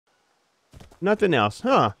Nothing else.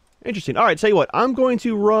 Huh. Interesting. All right, tell you what. I'm going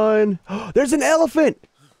to run... There's an elephant!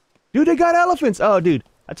 Dude, they got elephants! Oh, dude.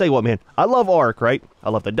 I tell you what, man. I love Ark, right? I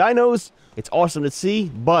love the dinos. It's awesome to see,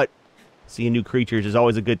 but seeing new creatures is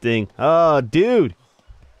always a good thing. Oh, dude.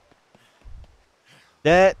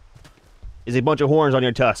 That is a bunch of horns on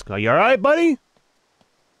your tusk. Are you alright, buddy?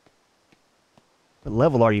 What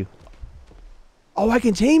level are you? Oh, I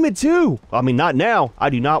can tame it too! I mean, not now. I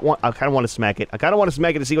do not want... I kind of want to smack it. I kind of want to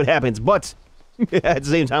smack it to see what happens, but at the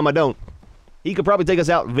same time, I don't. He could probably take us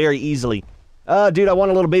out very easily. Dude, I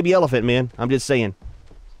want a little baby elephant, man. I'm just saying.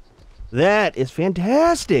 That is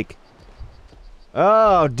fantastic!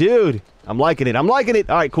 Oh, dude. I'm liking it. I'm liking it.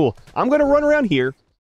 Alright, cool. I'm going to run around here.